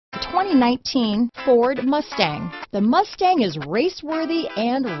2019 Ford Mustang. The Mustang is race-worthy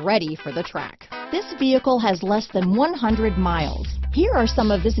and ready for the track. This vehicle has less than 100 miles. Here are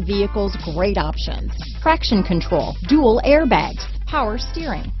some of this vehicle's great options: traction control, dual airbags, power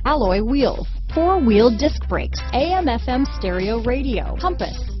steering, alloy wheels, four-wheel disc brakes, AM/FM stereo radio,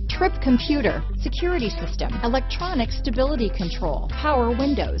 compass, trip computer, security system, electronic stability control, power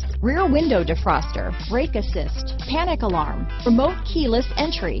windows, rear window defroster, brake assist, panic alarm, remote keyless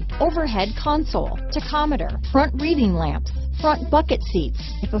entry, overhead console, tachometer, front reading lamps, front bucket seats.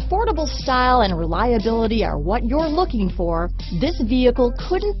 If affordable style and reliability are what you're looking for, this vehicle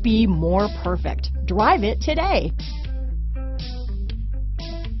couldn't be more perfect. Drive it today.